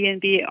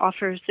Airbnb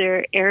offers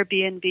their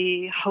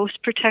Airbnb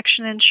host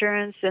protection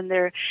insurance and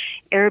their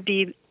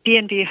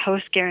Airbnb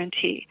host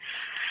guarantee.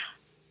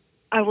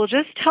 I will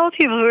just tell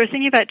people who are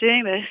thinking about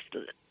doing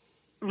this,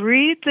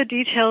 read the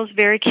details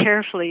very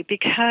carefully,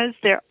 because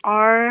there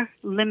are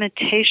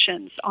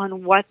limitations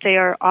on what they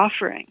are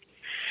offering.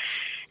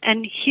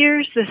 And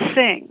here's the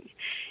thing.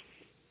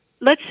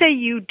 Let's say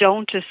you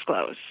don't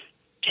disclose.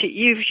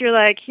 If you're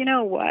like, you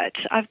know what,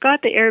 I've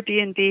got the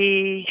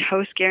Airbnb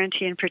host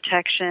guarantee and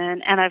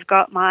protection, and I've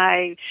got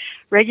my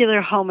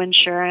regular home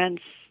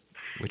insurance.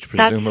 Which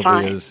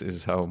presumably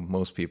is how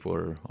most people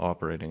are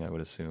operating, I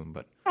would assume.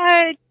 But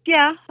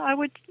yeah, I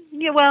would.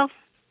 Yeah, well,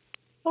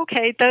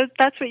 okay,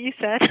 that's what you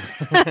said.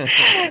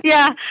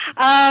 Yeah,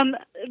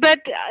 but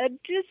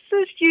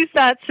just use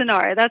that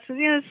scenario. That's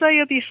so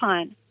you'll be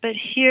fine. But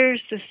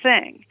here's the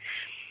thing: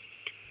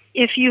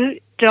 if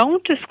you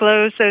don't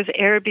disclose those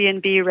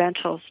Airbnb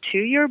rentals to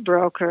your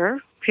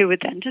broker, who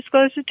would then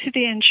disclose it to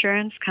the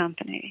insurance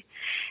company,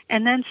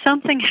 and then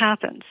something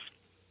happens,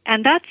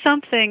 and that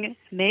something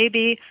may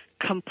be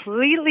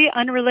completely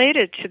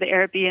unrelated to the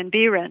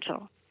Airbnb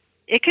rental.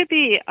 It could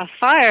be a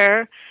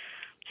fire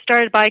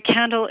started by a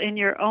candle in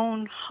your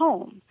own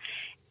home,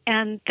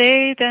 and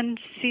they then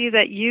see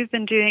that you've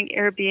been doing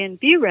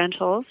Airbnb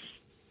rentals,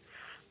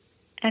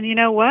 and you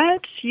know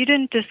what? You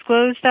didn't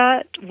disclose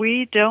that.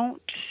 We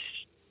don't.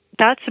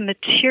 That's a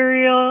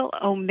material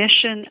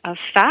omission of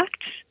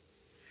fact.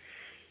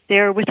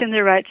 They're within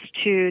their rights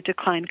to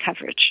decline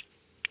coverage.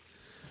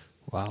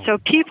 Wow. So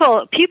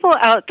people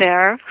out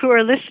there who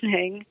are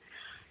listening,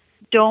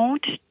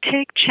 don't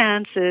take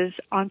chances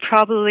on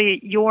probably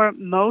your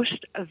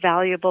most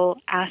valuable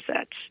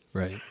assets.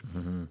 Right.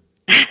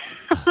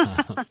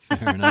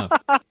 Fair enough.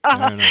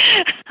 Fair enough.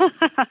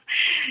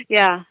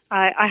 Yeah,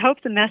 I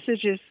hope the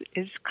message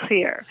is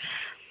clear.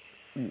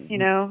 And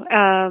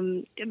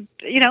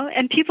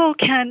people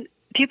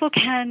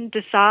can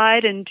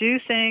decide and do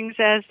things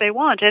as they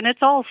want, and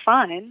it's all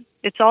fine.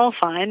 It's all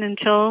fine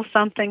until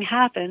something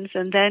happens,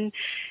 and then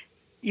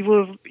you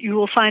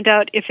will find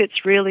out if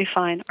it's really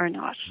fine or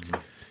not.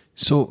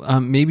 So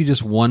maybe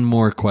just one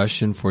more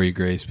question for you,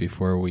 Grace,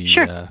 before we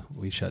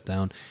shut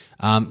down.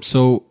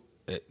 So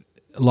a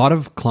lot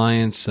of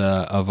clients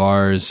of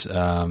ours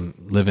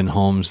live in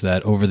homes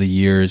that over the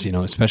years,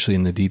 especially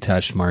in the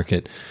detached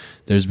market,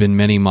 there's been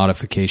many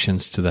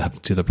modifications to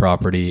the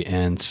property,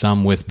 and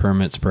some with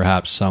permits,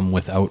 perhaps some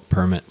without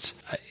permits.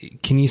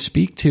 Can you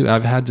speak to?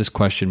 I've had this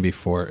question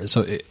before.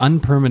 So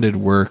unpermitted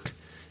work,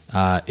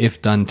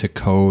 if done to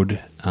code,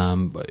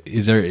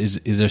 is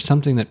there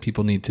something that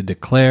people need to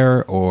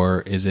declare,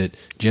 or is it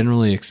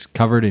generally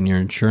covered in your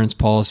insurance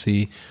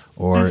policy,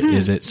 or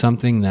is it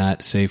something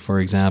that, say, for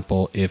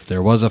example, if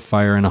there was a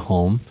fire in a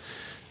home,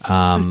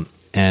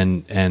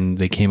 and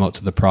they came out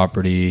to the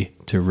property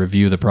to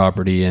review the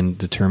property and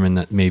determine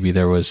that maybe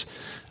there was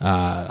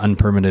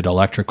unpermitted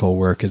electrical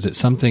work, is it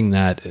something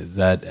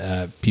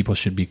that people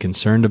should be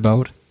concerned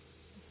about?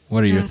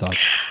 What are your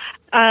thoughts?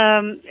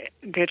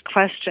 Good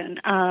question.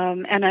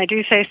 And I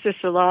do face this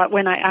a lot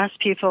when I ask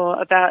people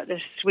about the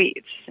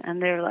suites,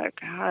 and they're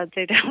like,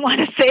 they don't want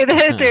to say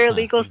that they're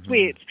illegal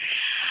suites.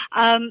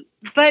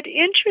 But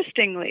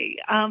interestingly,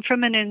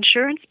 from an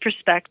insurance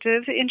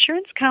perspective,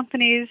 insurance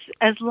companies,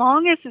 as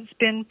long as it's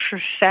been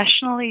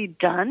professionally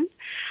done,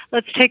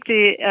 let's take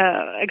the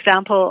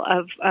example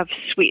of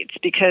suites,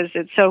 because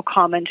it's so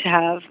common to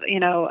have,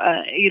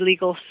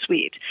 illegal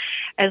suite.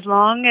 As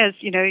long as,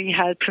 you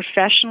had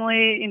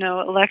professionally,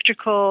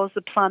 electricals,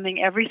 the plumbing,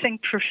 everything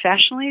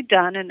professionally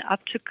done and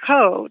up to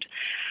code,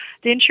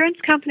 the insurance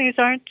companies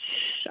aren't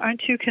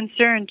too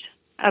concerned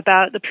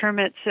about the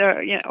permits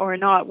or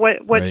not.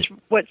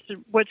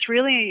 What's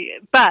really?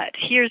 But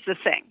here's the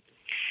thing.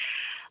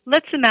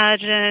 Let's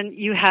imagine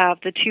you have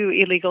the 2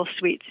 illegal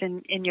suites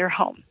in your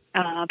home,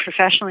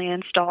 professionally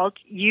installed.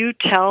 You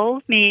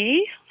tell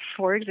me,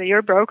 for example,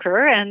 your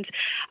broker, and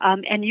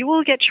you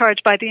will get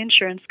charged by the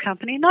insurance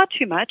company. Not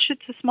too much.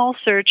 It's a small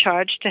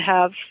surcharge to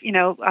have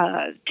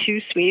 2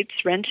 suites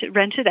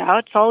rented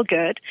out. It's all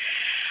good.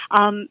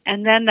 And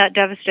then that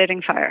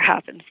devastating fire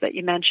happens that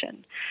you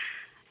mentioned.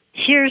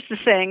 Here's the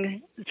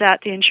thing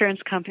that the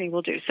insurance company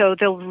will do. So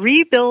they'll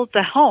rebuild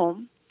the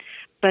home,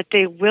 but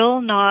they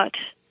will not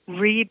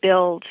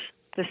rebuild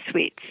the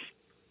suites.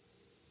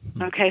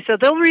 Okay, so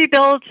they'll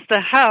rebuild the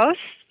house,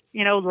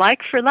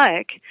 like for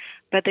like,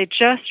 but they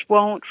just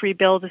won't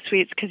rebuild the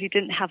suites because you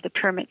didn't have the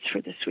permits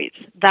for the suites.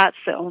 That's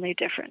the only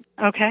difference.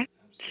 Okay,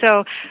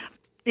 so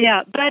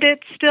yeah, but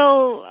it's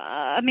still,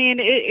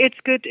 it's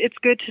good. It's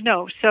good to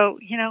know. So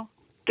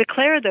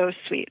declare those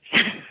suites.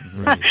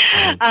 Right.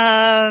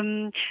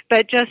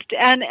 But just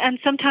and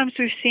sometimes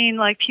we've seen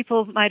like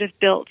people might have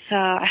built.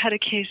 I had a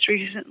case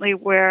recently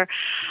where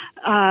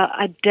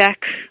a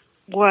deck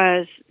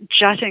was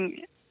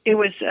jutting. It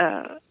was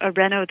a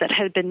reno that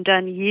had been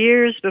done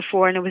years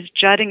before, and it was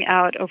jutting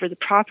out over the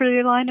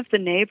property line of the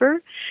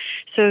neighbor.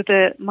 So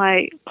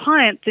my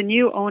client, the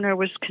new owner,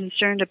 was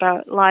concerned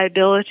about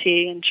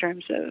liability in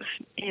terms of,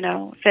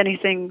 if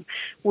anything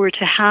were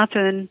to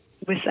happen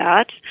with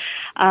that.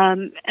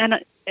 And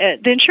the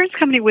insurance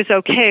company was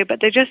okay, but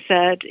they just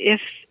said if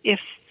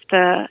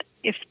the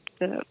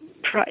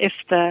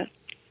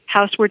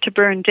house were to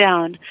burn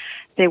down,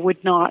 they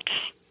would not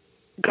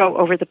go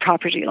over the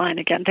property line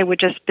again. They would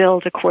just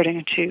build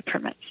according to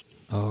permits.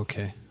 Oh,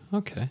 okay.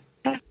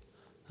 Yeah.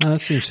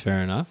 That seems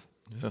fair enough.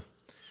 Yeah.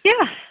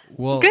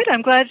 Well, good.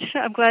 I'm glad you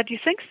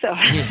think so.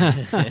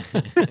 I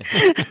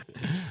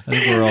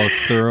think we're all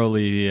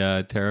thoroughly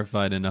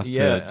terrified enough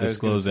to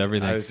disclose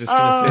everything. I was just going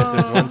to say, if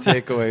there's one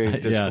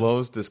takeaway,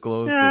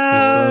 disclose.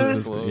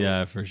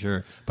 Yeah, for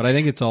sure. But I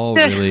think it's all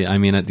really,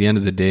 at the end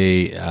of the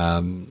day,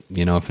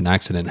 if an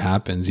accident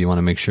happens, you want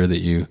to make sure that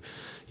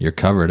you're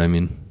covered.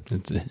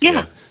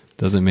 It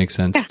doesn't make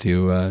sense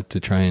to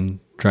try and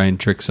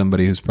trick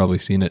somebody who's probably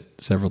seen it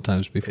several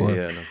times before.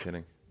 Yeah, no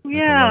kidding.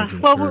 Like a large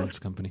insurance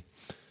company.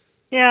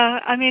 Yeah,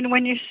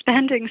 when you're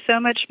spending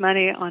so much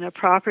money on a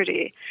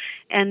property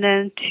and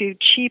then to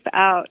cheap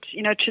out,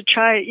 to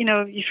try,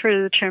 you've heard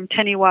of the term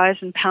penny wise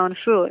and pound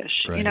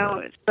foolish. Right.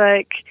 It's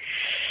like,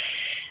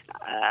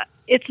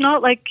 it's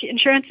not like,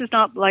 insurance is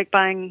not like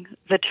buying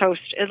the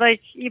toaster. It's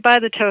like you buy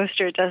the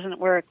toaster, it doesn't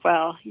work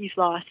well, you've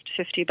lost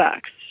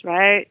 $50,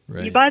 right?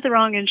 You buy the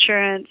wrong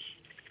insurance,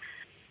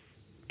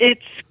 it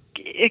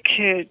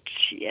could,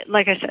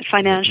 like I said,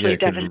 financially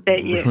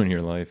devastate you. Ruin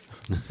your life.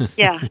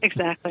 Yeah,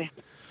 exactly.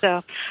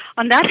 So,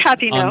 on that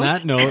happy note. On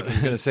that note, I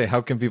was going to say,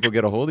 how can people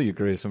get a hold of you,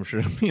 Grace? I'm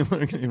sure people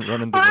are going to be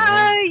running through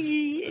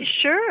the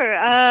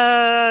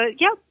Sure.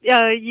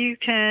 You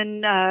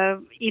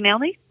can email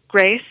me,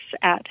 Grace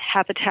at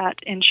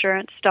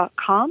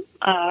habitatinsurance.com,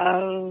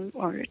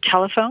 or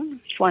telephone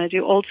if you want to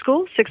do old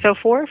school,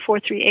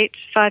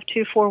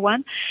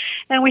 604-438-5241.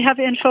 And we have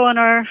info on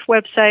our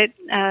website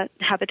at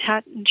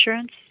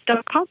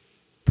habitatinsurance.com.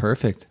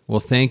 Perfect. Well,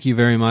 thank you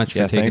very much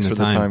for taking the time. Thanks for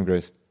the time,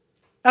 Grace.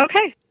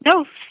 Okay.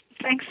 No,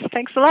 thanks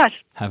a lot.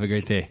 Have a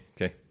great day.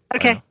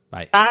 Okay.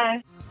 Bye.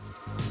 Bye.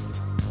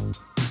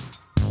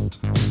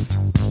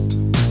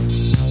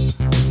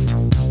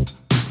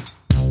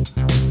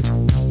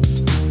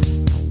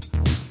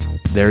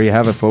 There you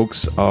have it,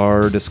 folks.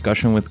 Our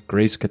discussion with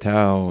Grace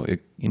Catao,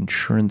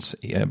 insurance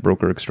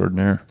broker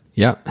extraordinaire.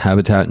 Yeah,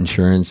 Habitat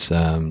Insurance.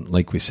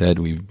 Like we said,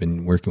 we've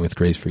been working with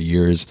Grace for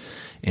years,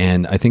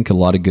 and I think a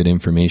lot of good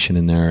information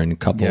in there and a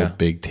couple of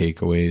big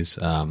takeaways.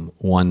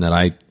 One that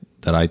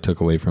I took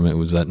away from it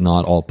was that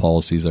not all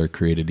policies are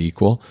created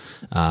equal.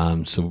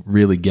 So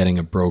really getting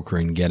a broker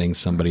and getting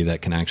somebody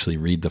that can actually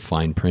read the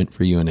fine print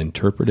for you and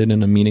interpret it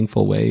in a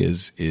meaningful way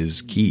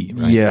is key,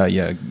 right?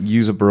 Yeah.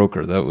 Use a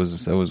broker. That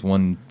was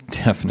one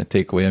definite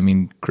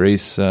takeaway.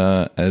 Grace,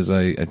 as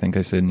I think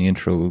I said in the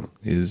intro,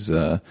 is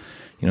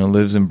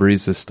lives and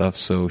breathes this stuff,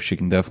 so she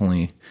can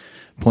definitely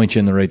point you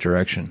in the right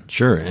direction.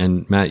 Sure.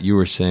 And Matt, you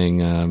were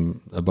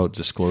saying about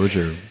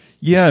disclosure.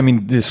 Yeah,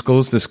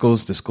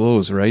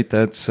 disclose, right?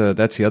 That's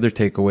the other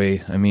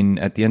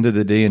takeaway. At the end of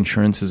the day,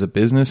 insurance is a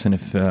business, and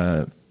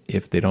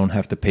if they don't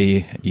have to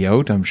pay you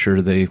out, I'm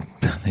sure they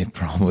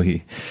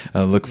probably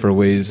look for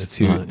ways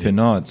to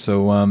not.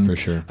 So for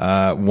sure,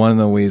 one of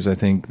the ways I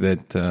think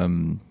that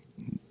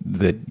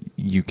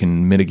you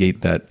can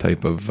mitigate that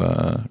type of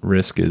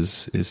risk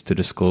is to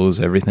disclose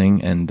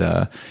everything, and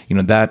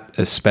that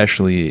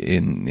especially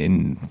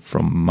in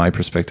from my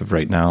perspective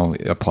right now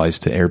applies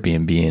to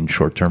Airbnb and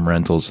short-term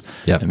rentals.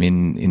 Yeah,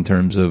 in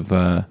terms of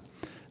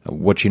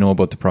what you know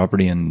about the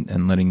property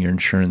and letting your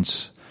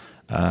insurance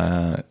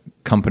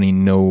company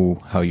know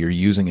how you're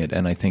using it.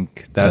 And I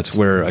think that's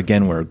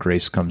where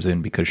Grace comes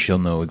in, because she'll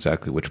know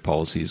exactly which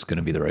policy is going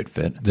to be the right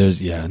fit.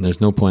 And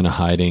there's no point of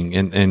hiding.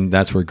 And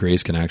that's where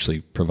Grace can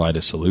actually provide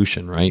a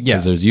solution, right? Yeah.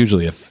 Because there's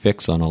usually a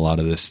fix on a lot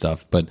of this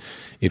stuff. But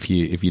if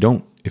you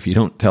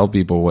don't tell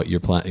people what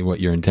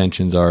your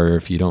intentions are, or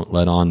if you don't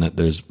let on that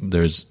there's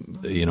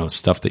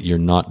stuff that you're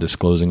not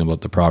disclosing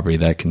about the property,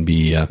 that can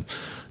be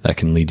that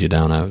can lead you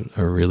down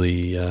a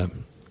really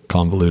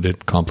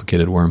convoluted,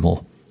 complicated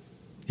wormhole.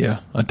 Yeah,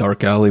 a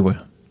dark alleyway.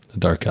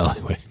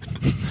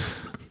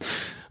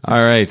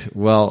 All right.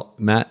 Well,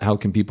 Matt, how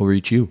can people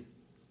reach you?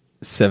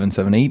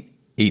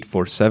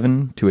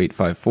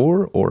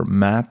 778-847-2854 or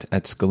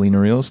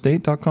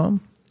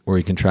matt@scalinarealestate.com. Or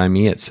you can try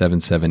me at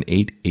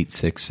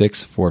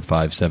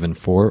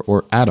 778-866-4574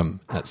 or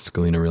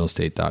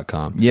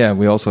adam@scalinarealestate.com. Yeah,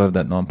 we also have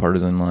that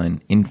nonpartisan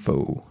line,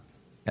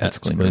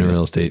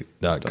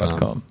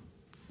 info@scalinarealestate.com.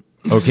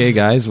 Okay,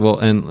 guys. Well,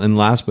 and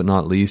last but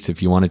not least,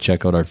 if you want to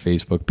check out our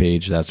Facebook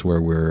page, that's where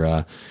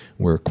we're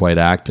quite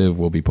active.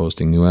 We'll be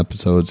posting new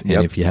episodes.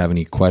 And if you have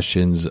any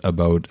questions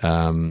about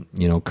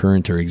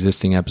current or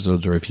existing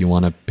episodes, or if you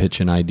want to pitch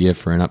an idea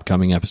for an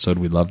upcoming episode,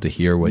 we'd love to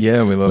hear what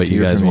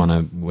you guys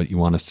what you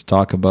want us to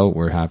talk about.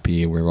 We're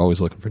happy. We're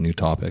always looking for new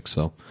topics.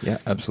 So yeah,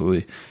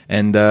 absolutely.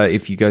 And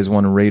if you guys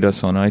want to rate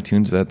us on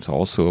iTunes, that's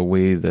also a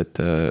way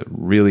that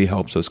really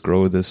helps us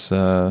grow this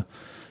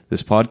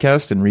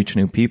podcast and reach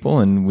new people,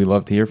 and we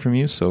love to hear from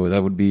you. So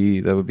that would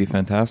be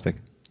fantastic.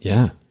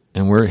 Yeah,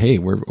 and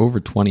we're over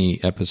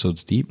 20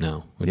 episodes deep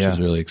now, which is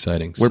really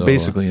exciting. We're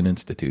basically an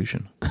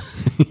institution.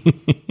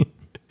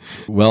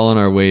 Well on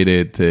our way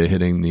to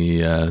hitting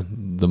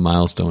the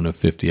milestone of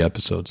 50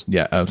 episodes.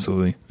 Yeah,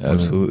 absolutely.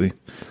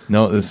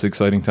 No, this is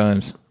exciting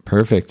times.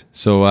 Perfect.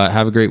 So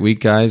have a great week,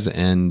 guys,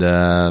 and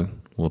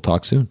we'll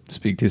talk soon.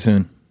 Speak to you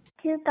soon.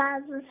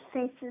 2000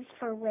 Faces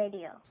for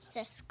Radio.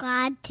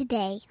 Subscribe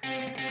today.